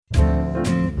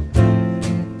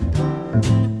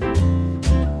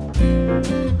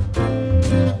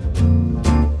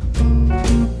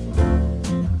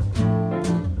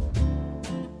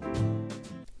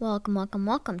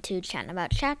Welcome to Chatting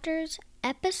About Chapters,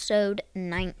 episode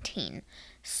 19.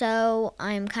 So,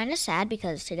 I'm kind of sad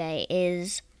because today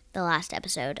is the last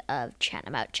episode of Chatting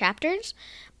About Chapters,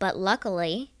 but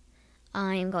luckily,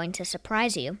 I'm going to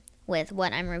surprise you with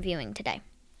what I'm reviewing today.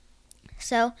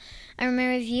 So, I'm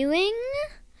reviewing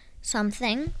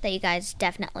something that you guys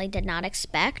definitely did not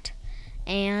expect,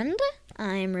 and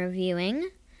I'm reviewing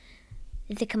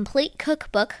the complete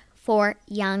cookbook for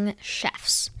young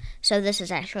chefs. So this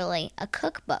is actually a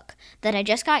cookbook that I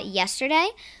just got yesterday.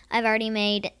 I've already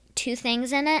made 2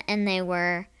 things in it, and they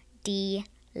were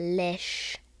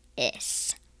delicious.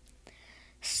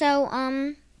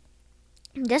 So,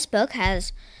 this book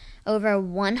has over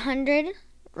 100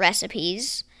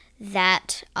 recipes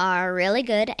that are really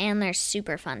good, and they're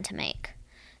super fun to make.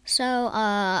 So,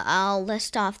 I'll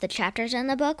list off the chapters in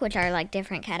the book, which are like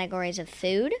different categories of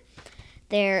food.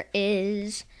 There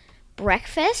is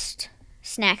breakfast,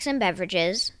 snacks and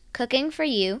beverages, cooking for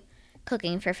you,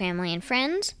 cooking for family and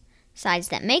friends, sides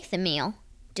that make the meal,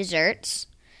 desserts,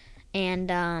 and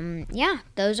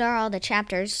those are all the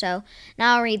chapters. So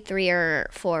now I'll read 3 or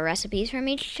 4 recipes from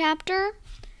each chapter.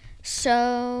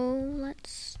 So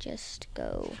let's just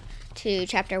go to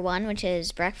chapter 1, which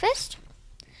is breakfast.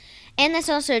 And this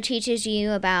also teaches you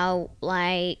about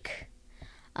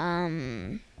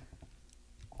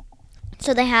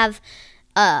so they have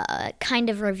a kind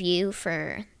of review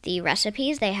for the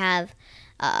recipes. They have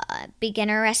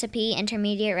beginner recipe,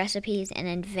 intermediate recipes, and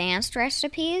advanced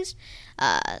recipes.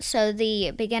 So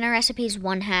the beginner recipe is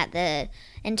 1 hat, the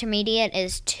intermediate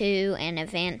is 2, and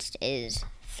advanced is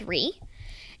 3.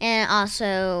 And it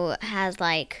also has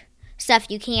stuff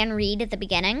you can read at the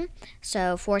beginning.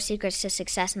 So 4 secrets to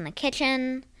success in the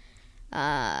kitchen.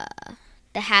 The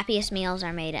happiest meals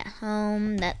are made at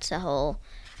home. That's a whole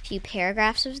few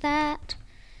paragraphs of that.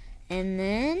 And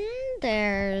then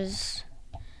there's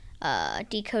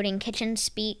decoding kitchen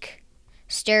speak,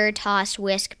 stir, toss,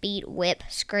 whisk, beat, whip,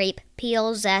 scrape,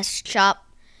 peel, zest, chop,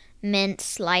 mince,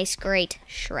 slice, grate,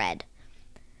 shred.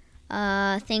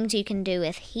 Things you can do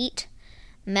with heat,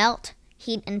 melt,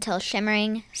 heat until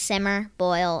shimmering, simmer,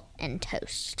 boil, and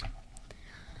toast.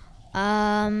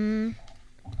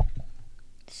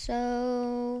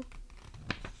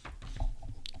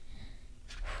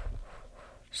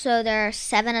 So there are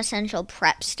 7 essential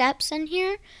prep steps in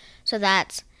here. So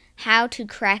that's how to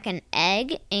crack an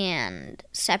egg and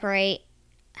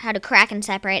how to crack and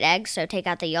separate eggs, so take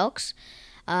out the yolks,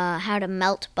 how to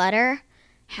melt butter,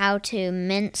 how to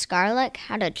mince garlic,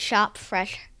 how to chop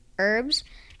fresh herbs,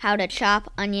 how to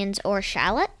chop onions or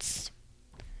shallots.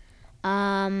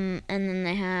 And then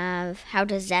they have how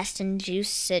to zest and juice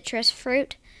citrus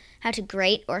fruit, how to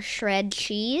grate or shred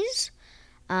cheese,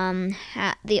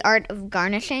 the art of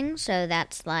garnishing, so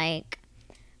that's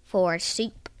for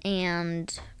soup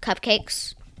and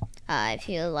cupcakes. If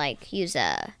you use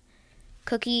a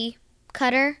cookie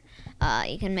cutter,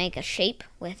 you can make a shape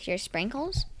with your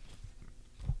sprinkles.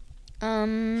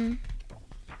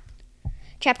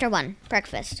 Chapter 1,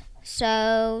 breakfast.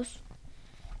 So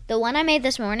the one I made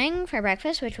this morning for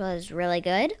breakfast, which was really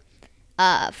good,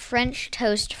 French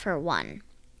toast for 1.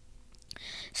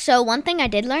 So one thing I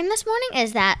did learn this morning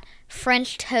is that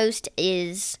French toast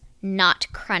is not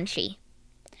crunchy.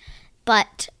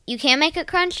 But you can make it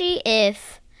crunchy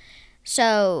there's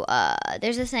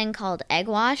this thing called egg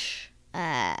wash.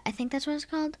 I think that's what it's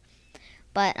called.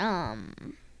 But,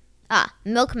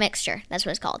 milk mixture. That's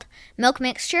what it's called. Milk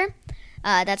mixture.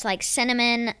 That's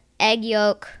cinnamon, egg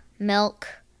yolk, milk,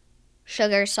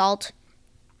 sugar, salt.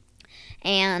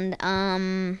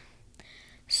 And,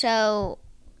 so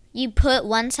you put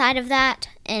one side of that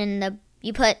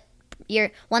you put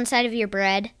your one side of your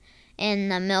bread in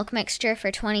the milk mixture for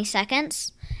 20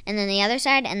 seconds, and then the other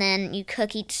side, and then you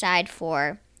cook each side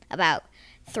for about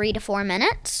 3 to 4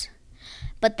 minutes.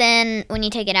 But then when you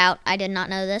take it out, I did not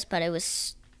know this, but it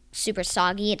was super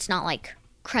soggy. It's not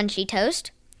crunchy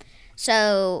toast.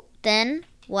 So then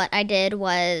what I did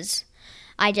was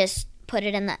I just put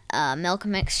it in the milk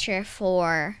mixture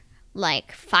for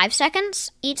 5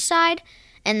 seconds each side,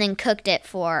 and then cooked it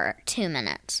for 2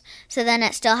 minutes. So then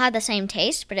it still had the same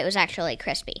taste, but it was actually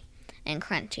crispy and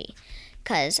crunchy,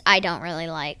 because I don't really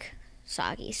like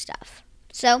soggy stuff.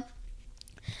 So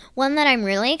one that I'm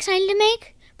really excited to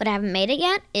make, but I haven't made it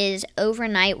yet, is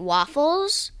overnight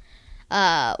waffles,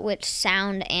 which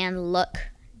sound and look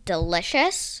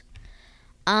delicious.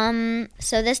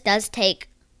 So this does take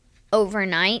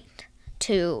overnight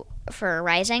for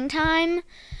rising time,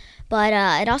 But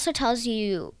it also tells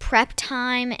you prep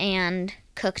time and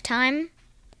cook time.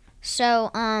 So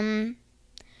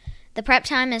the prep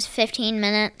time is 15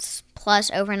 minutes plus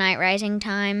overnight rising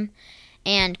time,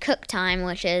 and cook time,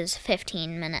 which is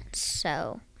 15 minutes.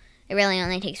 So it really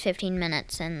only takes 15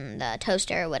 minutes in the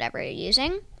toaster or whatever you're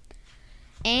using.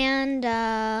 And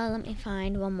let me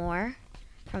find one more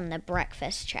from the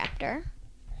breakfast chapter.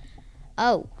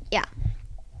 Oh, yeah.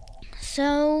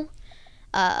 So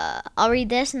I'll read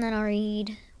this and then I'll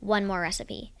read one more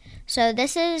recipe. So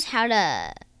this is how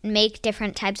to make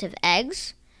different types of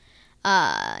eggs.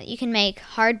 You can make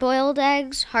hard-boiled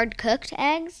eggs, hard-cooked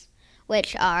eggs,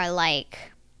 which are I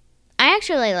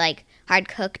actually like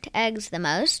hard-cooked eggs the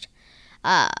most.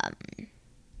 I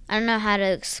don't know how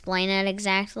to explain it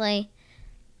exactly.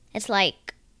 It's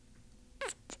like,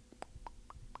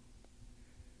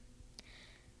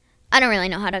 I don't really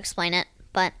know how to explain it,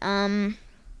 but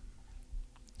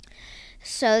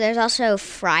so there's also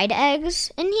fried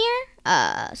eggs in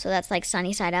here. So that's like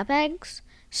sunny side up eggs,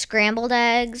 scrambled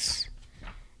eggs,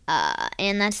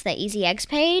 and that's the easy eggs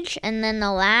page. And then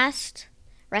the last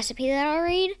recipe that I'll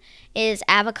read is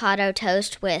avocado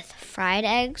toast with fried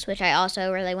eggs, which I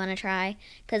also really want to try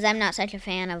because I'm not such a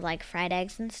fan of like fried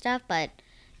eggs and stuff, but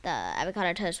the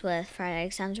avocado toast with fried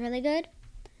eggs sounds really good.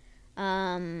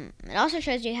 It also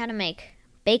shows you how to make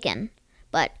bacon,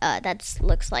 but that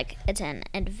looks like it's an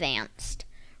advanced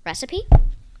recipe.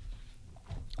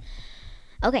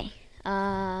 Okay,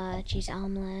 cheese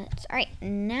omelets. All right,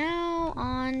 now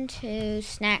on to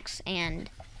snacks and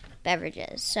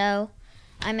beverages. So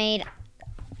I made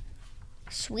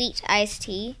sweet iced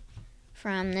tea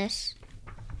from this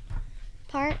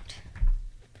part.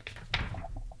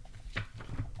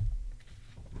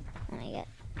 Let me get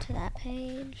to that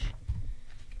page.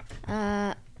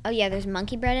 Oh yeah, there's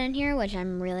monkey bread in here, which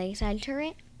I'm really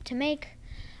excited to make.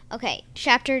 Okay,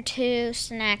 chapter 2,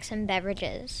 snacks and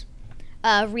beverages.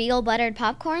 Real buttered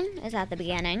popcorn is at the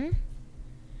beginning.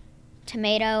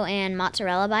 Tomato and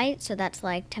mozzarella bites, so that's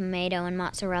like tomato and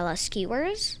mozzarella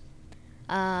skewers.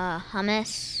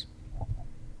 Hummus.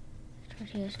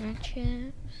 Tortilla snack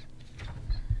chips.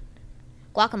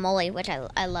 Guacamole, which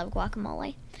I love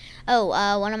guacamole.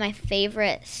 Oh, one of my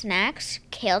favorite snacks,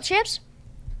 kale chips.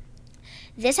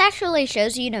 This actually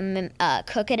shows you to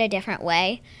cook it a different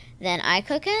way than I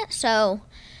cook it. So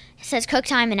it says cook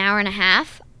time 1.5 hours,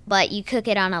 but you cook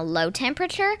it on a low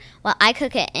temperature. Well, I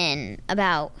cook it in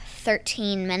about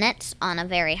 13 minutes on a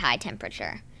very high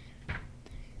temperature.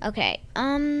 Okay,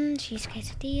 cheese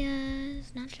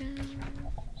quesadillas, nachos,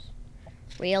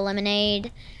 real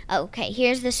lemonade. Okay,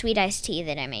 here's the sweet iced tea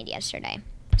that I made yesterday.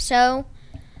 So,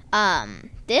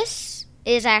 this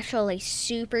is actually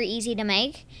super easy to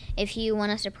make if you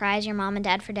want to surprise your mom and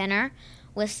dad for dinner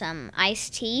with some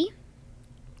iced tea.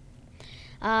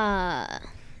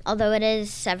 Although it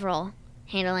is several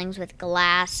handlings with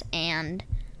glass and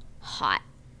hot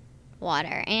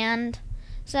water. And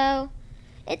so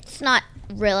it's not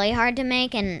really hard to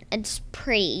make, and it's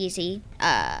pretty easy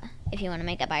if you want to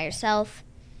make it by yourself.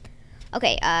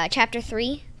 Okay, chapter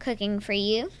 3, cooking for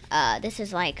you. This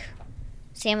is like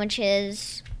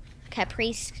sandwiches,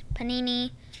 caprese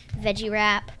panini, veggie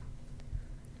wrap,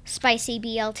 spicy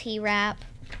BLT wrap,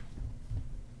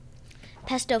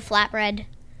 pesto flatbread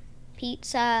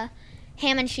pizza,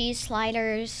 ham and cheese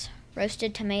sliders,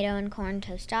 roasted tomato and corn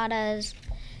tostadas,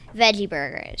 veggie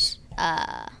burgers.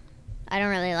 I don't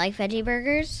really like veggie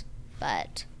burgers,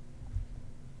 but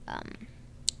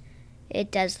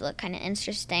it does look kind of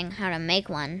interesting how to make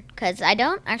one, because I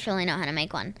don't actually know how to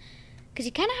make one. Because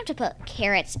you kind of have to put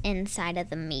carrots inside of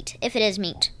the meat. If it is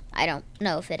meat. I don't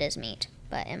know if it is meat,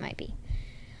 but it might be.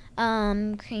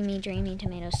 Creamy, dreamy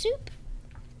tomato soup.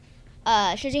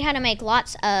 Shows you how to make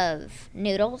lots of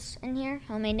noodles in here.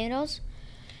 Homemade noodles.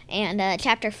 And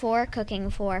chapter 4, cooking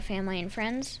for family and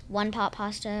friends. 1 pot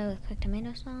pasta with cooked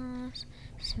tomato sauce.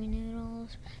 Sesame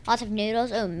noodles. Lots of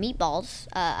noodles. Oh, meatballs.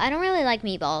 I don't really like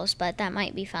meatballs, but that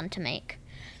might be fun to make.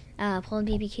 Pulled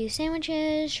BBQ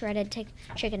sandwiches, shredded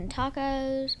chicken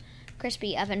tacos,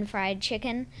 crispy oven fried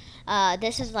chicken.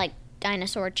 This is like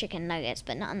dinosaur chicken nuggets,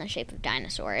 but not in the shape of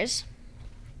dinosaurs.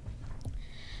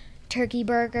 Turkey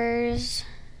burgers,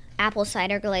 apple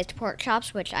cider glazed pork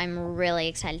chops, which I'm really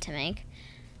excited to make.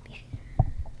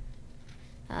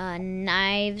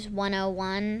 Knives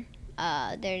 101.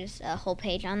 There's a whole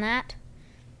page on that.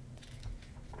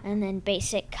 And then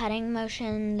basic cutting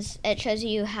motions. It shows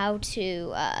you how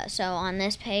to, so on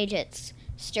this page it's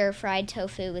stir-fried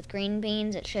tofu with green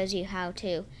beans. It shows you how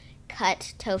to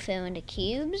cut tofu into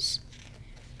cubes.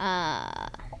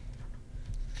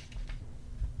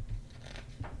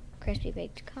 Crispy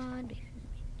baked cod.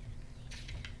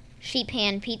 sheet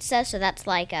pan pizza. So that's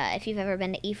like if you've ever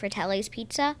been to E. Fratelli's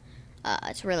Pizza,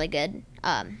 it's really good.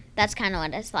 That's kind of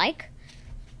what it's like.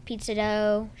 Pizza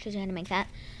dough, shows you how to make that.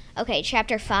 Okay,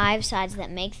 chapter 5, sides that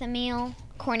make the meal.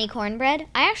 Corny cornbread.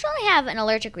 I actually have an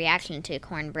allergic reaction to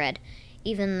cornbread,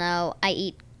 even though I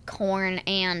eat corn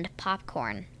and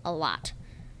popcorn a lot.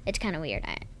 It's kind of weird,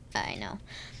 I know.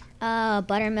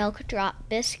 Buttermilk drop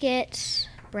biscuits,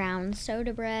 brown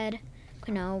soda bread,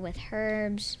 quinoa with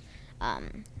herbs.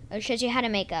 It shows you how to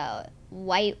make a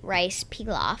white rice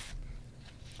pilaf.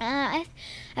 I've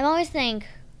always think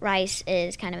rice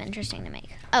is kind of interesting to make.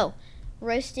 Oh,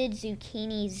 roasted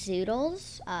zucchini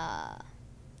zoodles.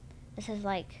 This is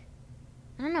like,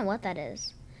 I don't know what that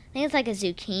is. I think it's like a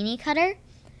zucchini cutter,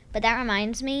 but that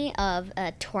reminds me of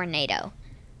a tornado.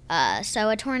 So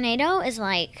a tornado is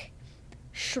like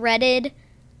shredded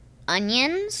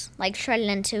onions, like shredded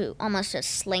into almost a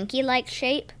slinky-like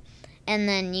shape, and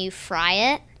then you fry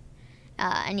it,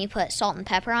 and you put salt and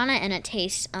pepper on it, and it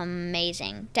tastes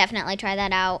amazing. Definitely try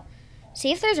that out.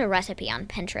 See if there's a recipe on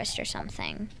Pinterest or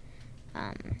something.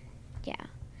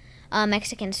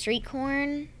 Mexican street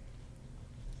corn,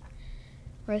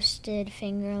 roasted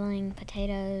fingerling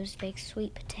potatoes, baked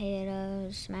sweet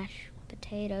potatoes, mashed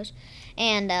potatoes,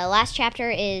 and last chapter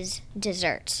is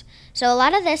desserts. So a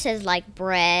lot of this is like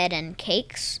bread and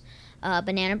cakes,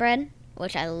 banana bread,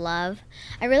 which I love.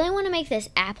 I really want to make this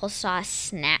applesauce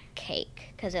snack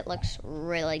cake because it looks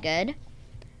really good.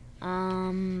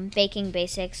 Baking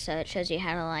basics, so it shows you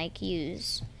how to like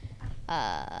use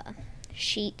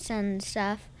sheets and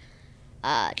stuff.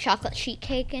 Chocolate sheet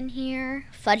cake in here,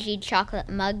 fudgy chocolate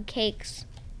mug cakes,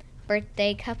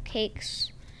 birthday cupcakes,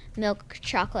 milk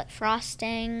chocolate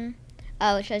frosting.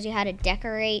 It shows you how to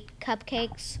decorate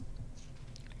cupcakes.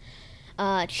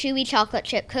 Chewy chocolate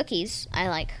chip cookies. I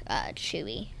like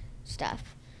chewy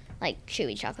stuff, like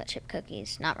chewy chocolate chip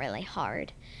cookies, not really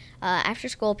hard. After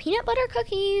school peanut butter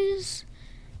cookies,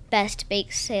 best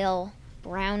bake sale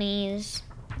brownies,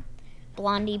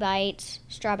 Blondie bites,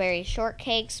 strawberry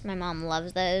shortcakes, my mom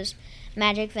loves those,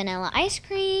 magic vanilla ice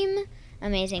cream,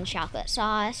 amazing chocolate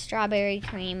sauce, strawberry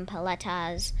cream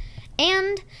palettas,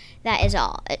 and that is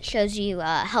all. It shows you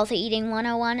Healthy Eating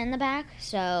 101 in the back,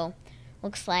 so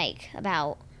looks like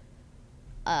about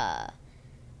a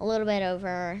little bit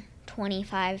over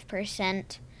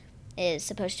 25% is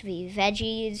supposed to be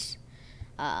veggies,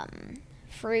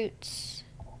 fruits,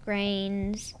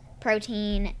 grains,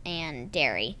 protein, and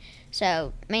dairy.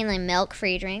 So mainly milk for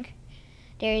your drink.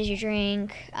 Dairy is your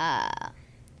drink.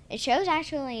 It shows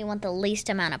actually you want the least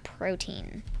amount of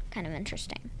protein. Kind of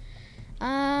interesting.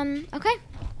 Okay.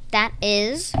 That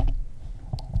is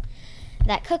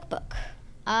that cookbook.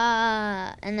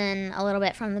 And then a little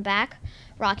bit from the back.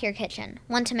 Rock Your Kitchen.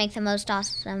 Want to make the most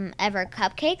awesome ever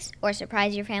cupcakes or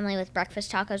surprise your family with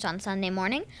breakfast tacos on Sunday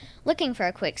morning? Looking for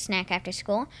a quick snack after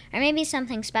school? Or maybe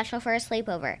something special for a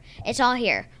sleepover? It's all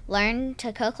here. Learn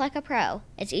to cook like a pro.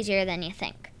 It's easier than you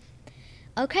think.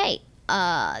 Okay,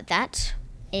 that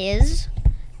is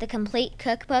the complete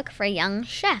cookbook for young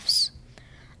chefs.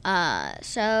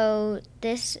 So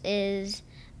this is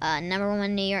 #1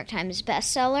 New York Times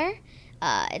bestseller.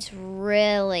 It's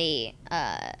really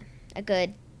a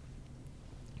good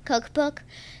cookbook,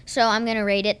 so I'm going to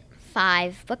rate it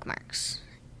 5 bookmarks.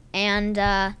 And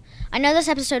I know this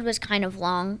episode was kind of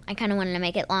long. I kind of wanted to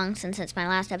make it long since it's my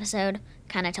last episode,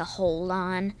 kind of to hold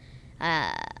on.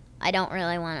 I don't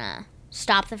really want to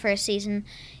stop the first season,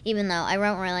 even though I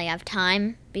won't really have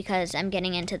time because I'm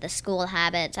getting into the school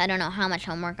habits. I don't know how much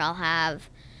homework I'll have,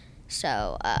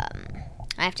 so I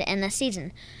have to end the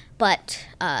season. But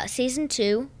season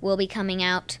 2 will be coming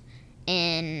out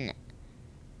in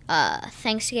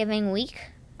Thanksgiving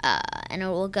week, and it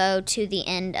will go to the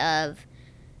end of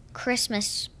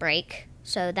Christmas break.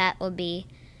 So that will be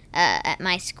at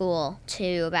my school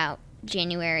to about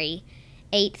January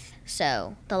 8th,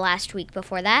 so the last week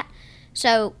before that.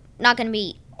 So not going to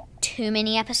be too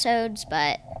many episodes,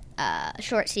 but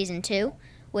short season 2,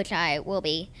 which I will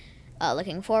be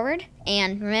looking forward.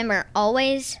 And remember,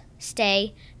 always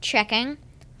stay checking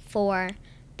for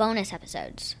bonus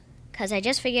episodes, because I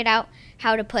just figured out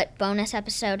how to put bonus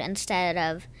episode instead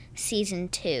of season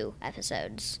 2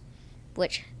 episodes,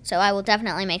 so I will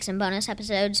definitely make some bonus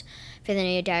episodes for the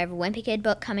new Diary of a Wimpy Kid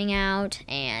book coming out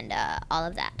and all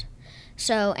of that.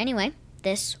 So anyway,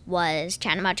 this was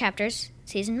Chatting About Chapters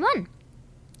season 1.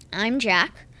 I'm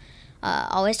Jack.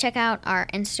 Always check out our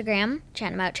Instagram,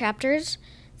 Chatting About Chapters,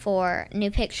 for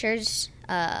new pictures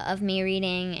of me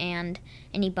reading and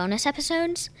any bonus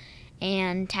episodes,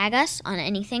 and tag us on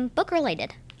anything book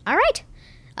related. All right.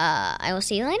 I will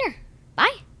see you later.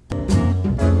 Bye.